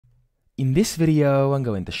In this video, I'm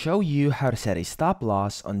going to show you how to set a stop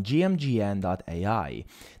loss on GMGN.AI.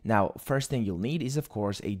 Now, first thing you'll need is, of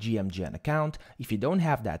course, a GMGN account. If you don't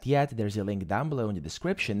have that yet, there's a link down below in the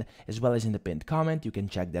description, as well as in the pinned comment. You can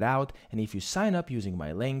check that out. And if you sign up using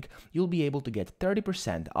my link, you'll be able to get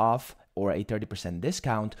 30% off or a 30%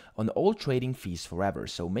 discount on all trading fees forever.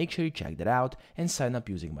 So make sure you check that out and sign up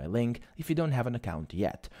using my link if you don't have an account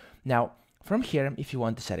yet. Now, from here, if you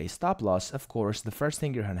want to set a stop loss, of course, the first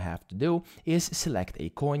thing you're going to have to do is select a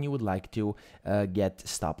coin you would like to get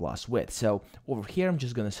stop loss with. So over here, I'm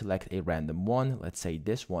just going to select a random one, let's say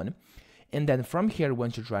this one. And then from here,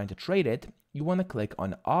 once you're trying to trade it, you want to click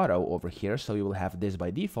on auto over here. So you will have this by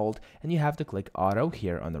default, and you have to click auto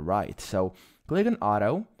here on the right. So click on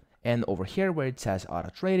auto, and over here where it says auto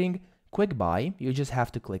trading, quick buy, you just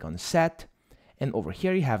have to click on set. And over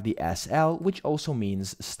here you have the SL, which also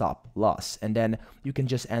means stop loss. And then you can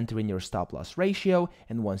just enter in your stop loss ratio.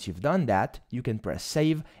 And once you've done that, you can press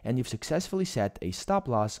save, and you've successfully set a stop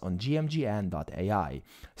loss on GMGN.AI.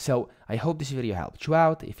 So I hope this video helped you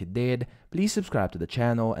out. If it did, please subscribe to the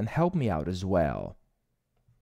channel and help me out as well.